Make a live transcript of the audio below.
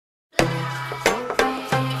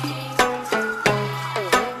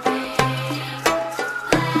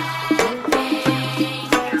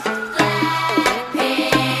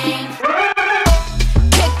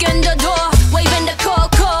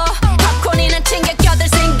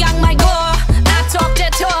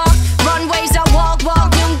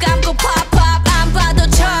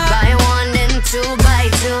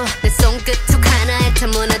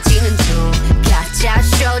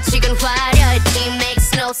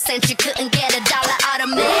cent you couldn't get a dollar out of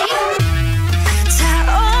me. 자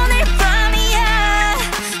오늘 밤이야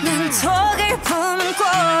난 독을 품은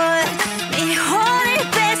꽃네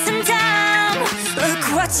혼을 뺏은 다음 Look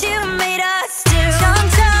what you made us do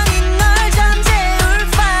천천히 널 잠재울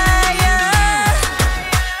fire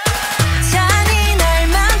잔인할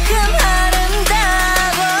만큼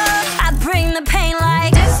아름다워 I bring the pain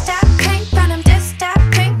like This that pink venom This that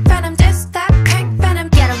pink venom This that pink venom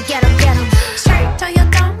Get 'em, get 'em, get 'em. Straight till you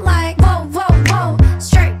don't like Whoa, whoa, whoa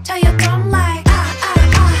Straight till you don't like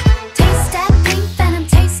Taste that pink venom,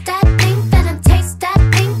 taste that pink venom, taste that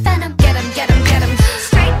pink venom. Get 'em, get 'em, get 'em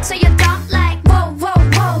Straight till you don't like Whoa, whoa,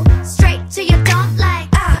 whoa Straight till you don't like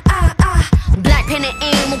Blackpink and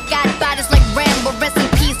Ehwa got bodies like Rambo. Rest in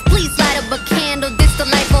peace, please light up a candle. This the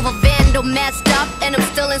life of a vandal, messed up, and I'm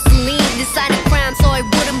still in Celine. Designing crime, so it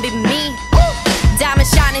wouldn't be me. Diamond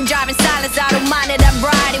shining, driving silence, I don't mind it. I'm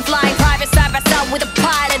riding, flying private side by side with a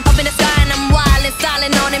pilot. Up in the sky and I'm wild and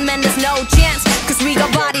styling on him, and there's no chance. Cause we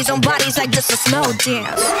got bodies on bodies like just a slow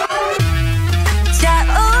dance. 자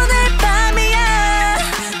오늘 밤이야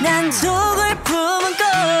난 독을 품은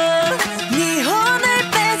꽃네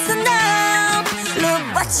혼을 뺏은 다음 Look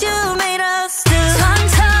what you made us do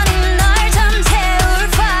천천히 널 잠재울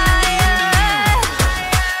fire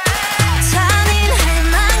잔인할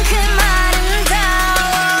만큼 아름다워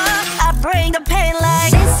I bring the pain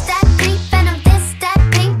like This that pink venom, this that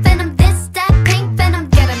pink venom, this that pink venom.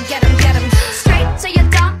 Get 'em, get 'em, get 'em Straight till you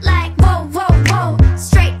don't like Whoa, whoa, whoa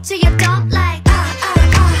Straight till you don't like.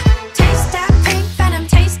 Taste that pink venom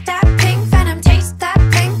Taste that pink venom Taste that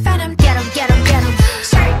pink venom Get 'em, get 'em, get 'em.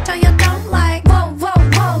 Straight till you don't like Whoa, whoa,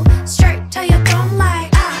 whoa Straight till you don't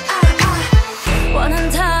like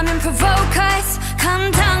원한다면 provoke us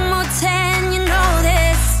감당 못해 and you know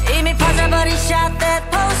this 이미 빠져버린 shot that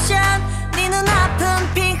potion 네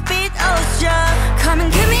눈앞은 핑크빛 ocean Come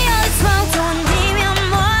and give me all the smoke 돈 뒤면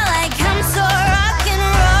more like I'm so rock and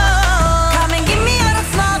roll Come and give me all the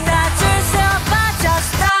smoke 다 줄 세워 빠져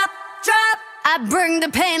stop drop I bring the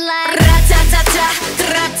pain like. Ra-ta-ta-ta,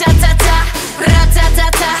 ra-ta-ta-ta,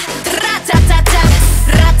 ra-ta-ta-ta, ra-ta-ta-ta,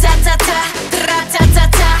 ra-ta-ta-ta,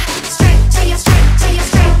 ra-ta-ta-ta. Straight till you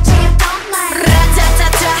don't like.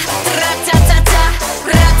 Ra-ta-ta-ta, ra-ta-ta-ta,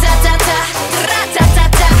 ra-ta-ta-ta,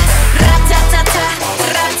 ra-ta-ta-ta, ra-ta-ta-ta,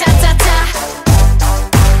 ra-ta-ta-ta.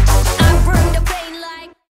 I bring the pain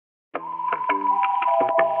like.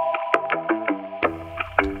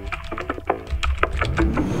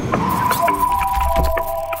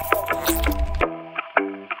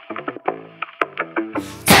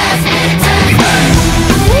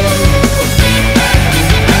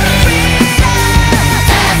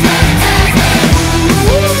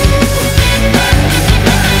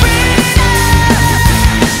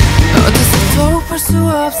 어디서도 볼 수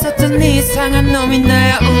없었던 이상한 놈이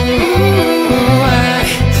나야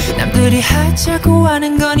남들이 하자고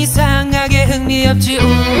하는 건 이상하게 흥미없지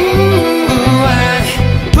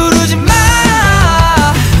부르지 마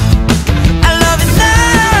I love it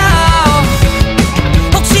now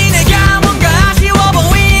혹시 내가 뭔가 아쉬워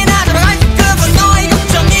보이나 들어갈 그건 너의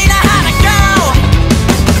걱정이나 하나 go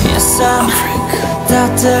Yes I'm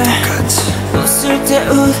다들 웃을 때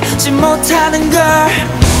웃지 못하는 걸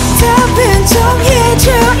답은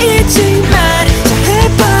정해져 있지만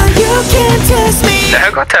잘해봐 you can't test me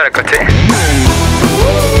할 것 같아, 할 것 같아.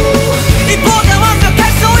 이보다 완벽할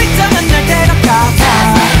수 있다면 날 데려가봐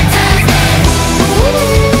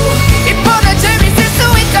이보다 재밌을 수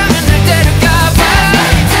있다면 날 데려가봐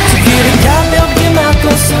길을 가볍게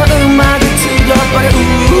막고서 음악을 틀어버려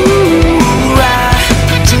우와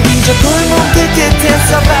저기 저 골목 그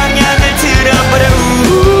끝에서 방향을 틀어버려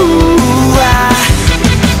우와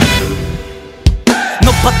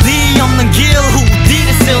높아뒤 없는 길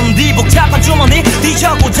후디를 쓴 뒤 복잡한 주머니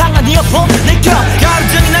뒤져고 장난 이어폰 내겨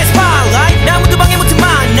가로등이 나의 스팟라이트 아무도 방해 못해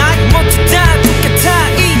my night 모두 다 똑같아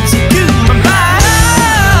이제 그만 봐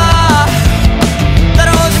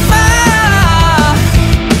따라오지 마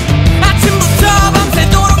아침부터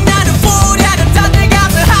밤새도록 나는 부랴는 다들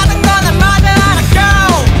값을 하던 거나 마다 하나 go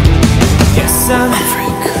Yes I'm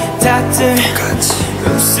다들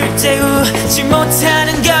웃을 때 웃지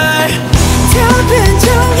못하는 걸 답은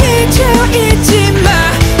정해져 있지만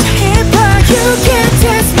해봐 you can't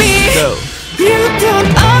test me You don't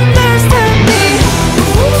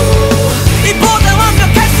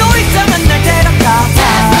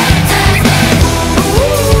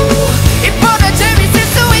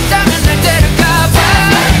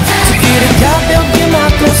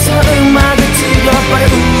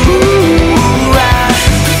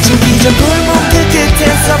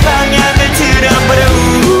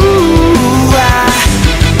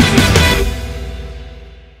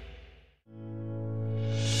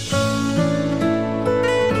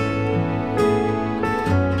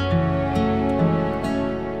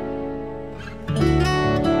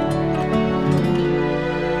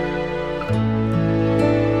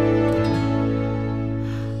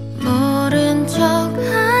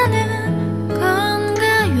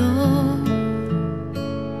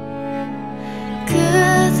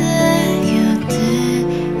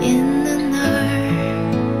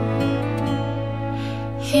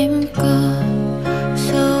힘껏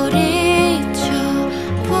소리쳐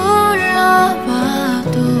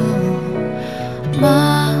불러봐도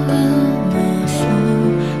마음의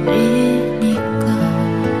소리니까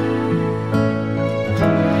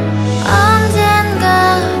언젠가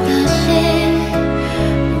다시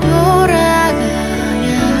돌아가야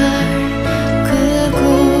할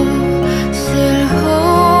그곳을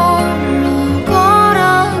홀로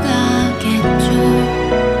걸어가겠죠.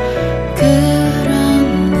 그런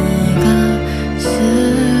내가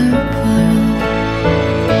슬퍼요.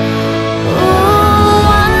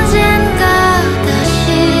 언젠가 다시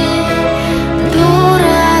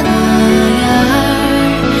돌아가야 할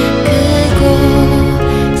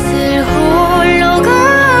그곳을 홀로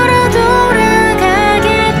걸어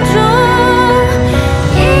돌아가겠죠.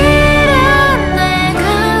 이런 내가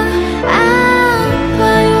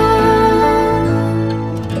아파요.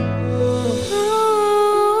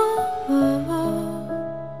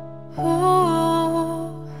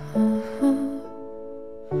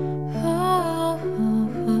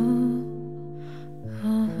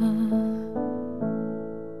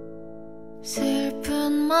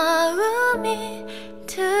 슬픈 마음이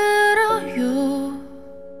들어요.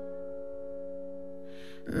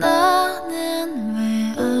 나는 왜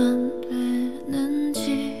안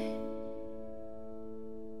되는지.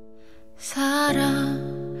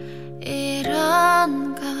 사랑이란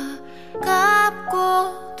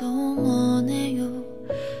가깝고도 머네요.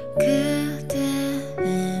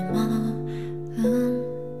 그대의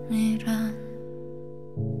마음이란.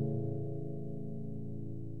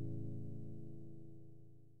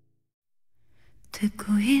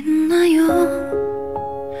 듣고 있나요?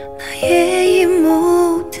 나의 이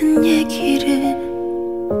모든 얘기를.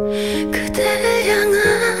 그댈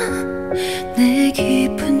향한 내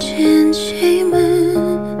깊은 진심은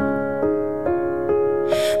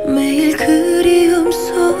매일 그리움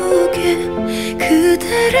속에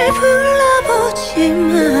그대를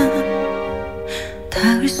불러보지만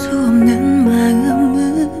닿을 수 없는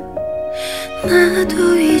마음은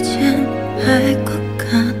나도 이젠 알 것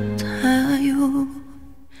같아요.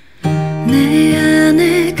 내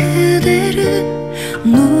안에 그대를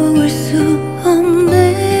놓을 수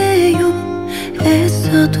없네요.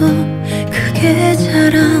 애써도 그게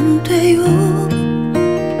잘 안 돼요.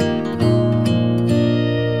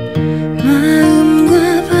 마음과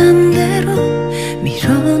반대로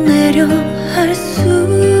밀어내려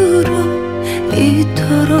할수록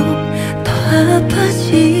이토록 더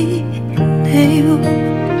아파지네요.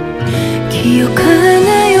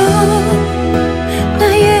 기억하나요?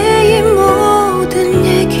 나의 이 모든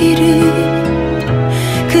얘기를.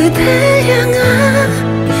 그댈 향한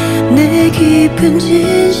내 깊은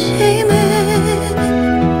진심은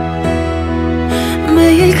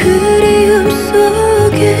매일 그리움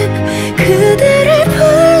속에 그대를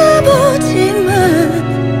불러보지만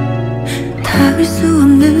닿을 수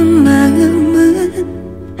없는 마음은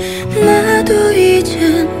나도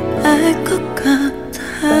이젠 알 것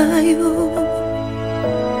같아요.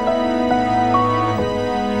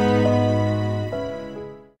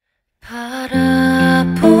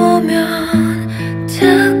 바라보면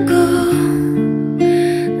자꾸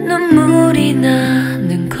눈물이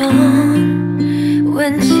나는 건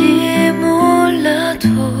왠지 몰라도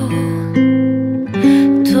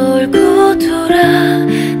돌고 돌아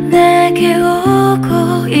내게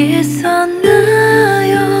오고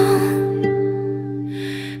있었나요?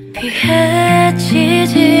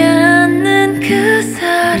 피해지지 않는 그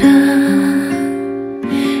사람.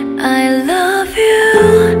 I love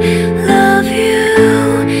you, love you,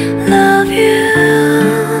 love you.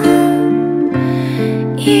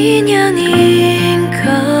 인연인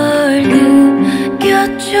걸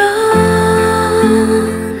느꼈죠.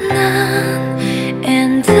 난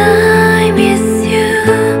and I miss you,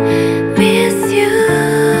 miss you.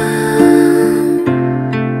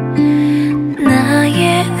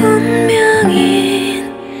 나의 운명인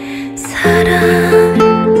사람.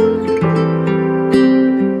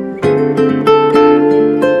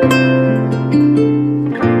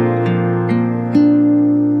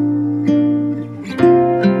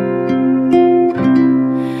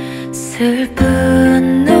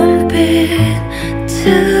 슬픈 눈빛으로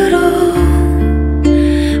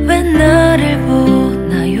왜 나를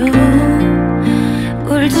보나요?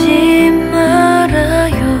 울지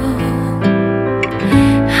말아요.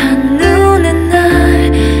 한눈에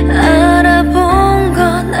날 알아본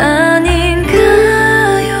건 아닌가요?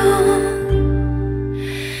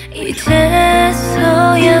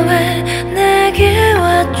 이제서야 왜 내게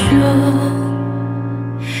왔죠?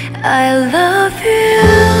 I love you,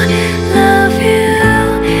 love you,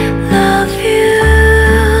 love you.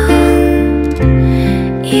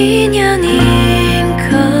 인연이